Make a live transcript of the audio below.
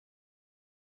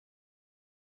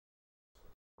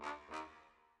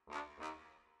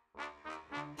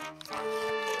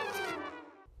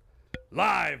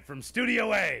live from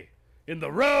Studio A in the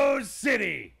Rose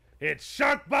City, it's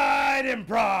SharkBite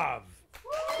Improv.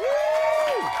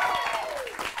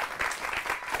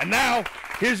 And now,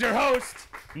 here's your host,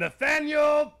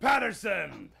 Nathaniel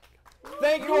Patterson.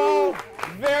 Thank you all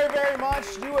very, very much.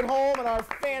 You at home and our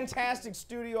fantastic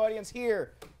studio audience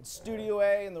here at Studio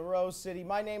A in the Rose City.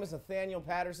 My name is Nathaniel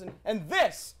Patterson, and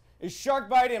this is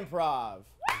SharkBite Improv.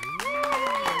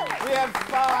 We have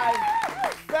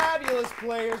 5 fabulous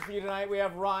players for you tonight. We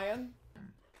have Ryan.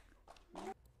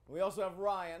 We also have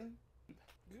Ryan.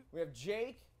 We have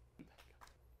Jake,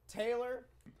 Taylor,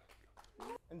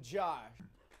 and Josh.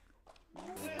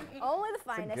 Only the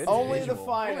finest. Only the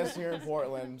finest here in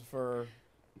Portland for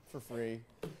free.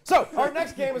 So, our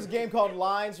next game is a game called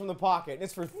Lines from the Pocket. And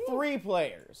it's for 3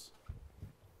 players.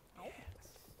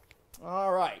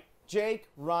 All right. Jake,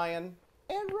 Ryan,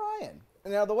 and Ryan.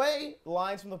 And now, the way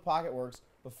Lines from the Pocket works,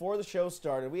 before the show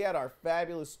started, we had our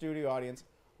fabulous studio audience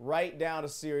write down a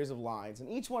series of lines.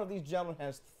 And each one of these gentlemen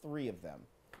has 3 of them.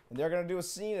 And they're going to do a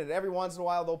scene, and every once in a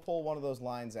while, they'll pull one of those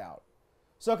lines out.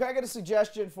 So can I get a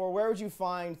suggestion for where would you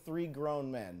find 3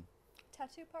 grown men?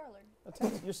 Tattoo parlor.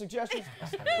 Your suggestion?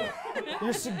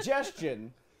 Your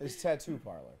suggestion is tattoo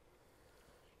parlor.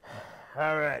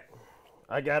 All right.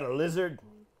 I got a lizard,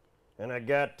 and I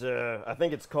got, I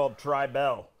think it's called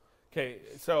Tribell. Okay,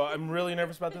 so I'm really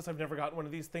nervous about this. I've never gotten one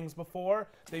of these things before.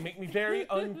 They make me very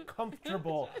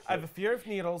uncomfortable. I have a fear of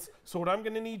needles, so what I'm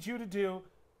going to need you to do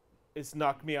is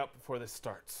knock me out before this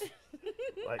starts.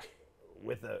 Like,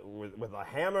 with a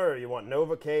hammer, or you want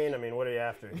Novocaine? I mean, what are you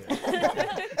after here?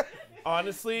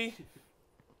 Honestly,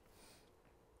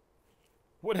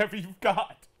 whatever you've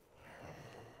got.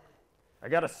 I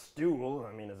got a stool.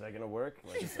 I mean, is that going to work?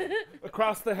 Like,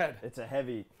 Across the head. it's a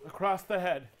heavy... Across the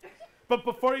head. But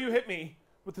before you hit me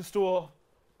with the stool,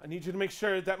 I need you to make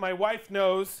sure that my wife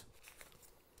knows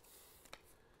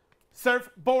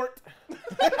surfboard,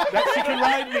 that she can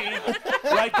ride me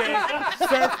like a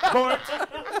surfboard.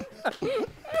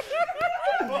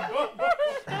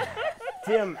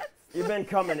 Tim, you've been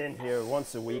coming in here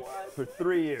once a week for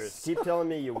 3 years. Keep telling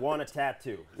me you want a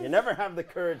tattoo. You never have the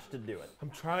courage to do it. I'm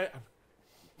trying.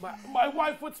 My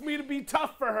wife wants me to be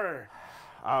tough for her.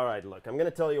 All right, look, I'm going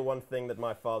to tell you one thing that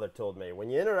my father told me. When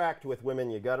you interact with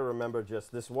women, you got to remember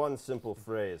just this one simple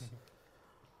phrase.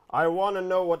 I want to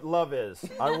know what love is.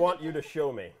 I want you to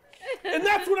show me. And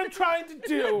that's what I'm trying to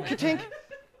do. Tink.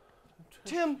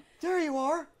 Tim, there you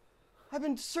are. I've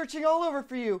been searching all over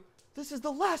for you. This is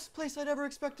the last place I'd ever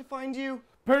expect to find you.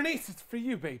 Bernice, it's for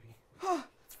you, baby.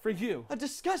 It's for you. A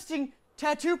disgusting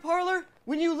tattoo parlor?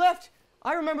 When you left,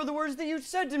 I remember the words that you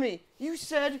said to me. You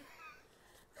said,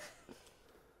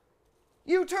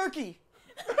 "You turkey."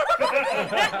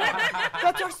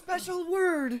 That's our special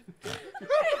word.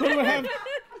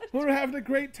 We're having a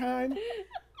great time.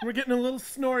 We're getting a little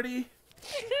snorty.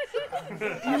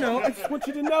 You know, I just want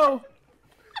you to know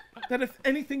that if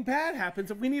anything bad happens,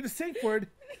 if we need a safe word,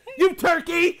 "you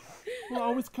turkey" will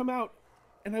always come out.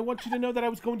 And I want you to know that I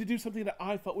was going to do something that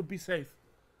I thought would be safe.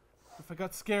 If I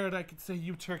got scared, I could say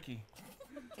 "you turkey."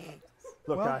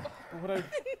 Look, Well,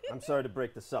 I'm sorry to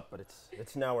break this up, but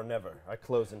it's now or never. I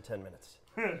close in 10 minutes.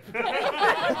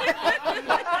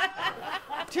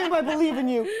 Tim, I believe in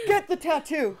you. Get the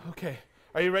tattoo. Okay.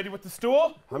 Are you ready with the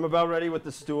stool? I'm about ready with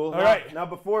the stool. All right. Now,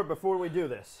 before we do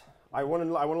this, I want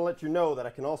to let you know that I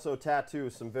can also tattoo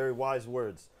some very wise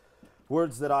words.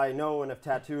 Words that I know and have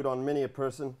tattooed on many a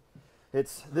person.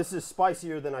 This is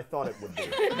spicier than I thought it would be.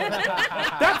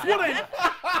 That's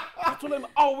what I'm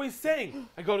always saying.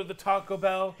 I go to the Taco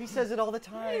Bell. He says it all the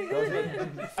time.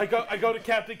 I go to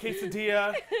Captain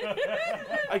Quesadilla.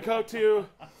 I go to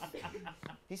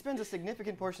He spends a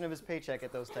significant portion of his paycheck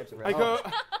at those types of restaurants.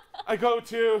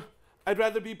 I'd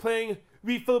rather be playing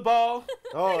wiffle ball.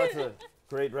 Oh, that's a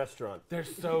great restaurant. They're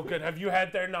so good. Have you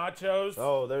had their nachos?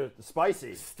 Oh, they're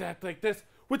spicy. Stacked like this,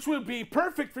 which would be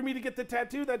perfect for me to get the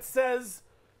tattoo that says,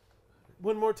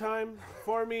 one more time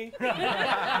for me,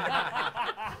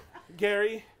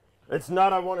 Gary. It's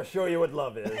not I want to show you what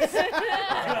love is.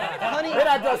 Honey,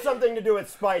 That does something to do with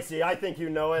spicy. I think you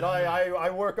know it. I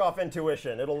work off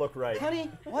intuition. It'll look right.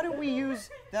 honey, why don't we use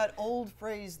that old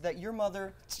phrase that your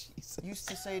mother used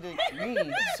to say to me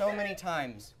so many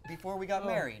times before we got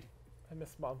married? I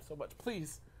miss Mom so much.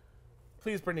 Please,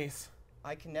 Bernice.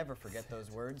 I can never forget those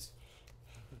words.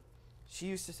 She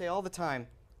used to say all the time,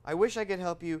 "I wish I could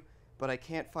help you, but I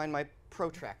can't find my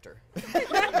protractor."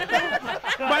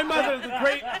 My mother, the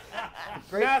great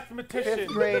mathematician. 5th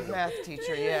grade math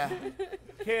teacher, yeah.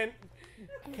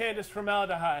 Candace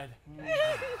Formaldehyde.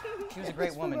 She was a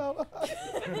great woman. You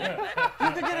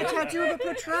could get a tattoo of a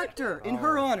protractor in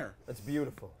her honor. That's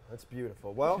beautiful. That's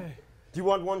beautiful. Well, do you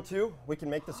want one too? We can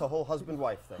make this a whole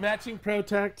husband-wife thing. Matching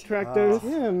protractors.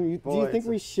 Do Boy, you think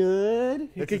we should?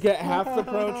 You could get half the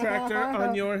protractor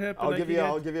on your hip. I'll give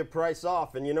you a price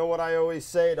off. And you know what I always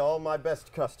say to all my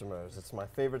best customers? It's my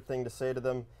favorite thing to say to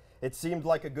them. It seemed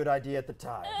like a good idea at the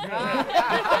time. It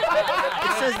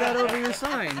says that over your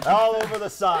sign. All over the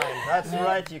sign. That's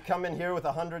right. You come in here with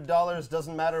 $100.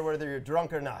 Doesn't matter whether you're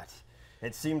drunk or not.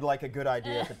 It seemed like a good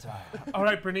idea at the time. All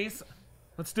right, Bernice.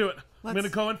 Let's do it. I'm going to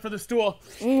go in for the stool.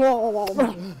 All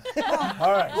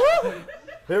right.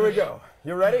 Here we go.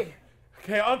 You ready?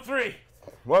 Okay, on 3.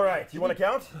 All right. You want to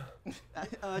count?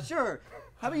 Sure.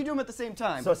 How about you do them at the same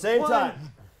time? So same time.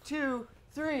 1, 2,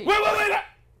 3. Wait.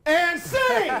 And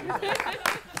sing!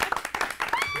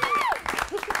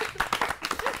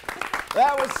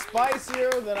 That was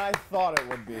spicier than I thought it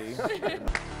would be.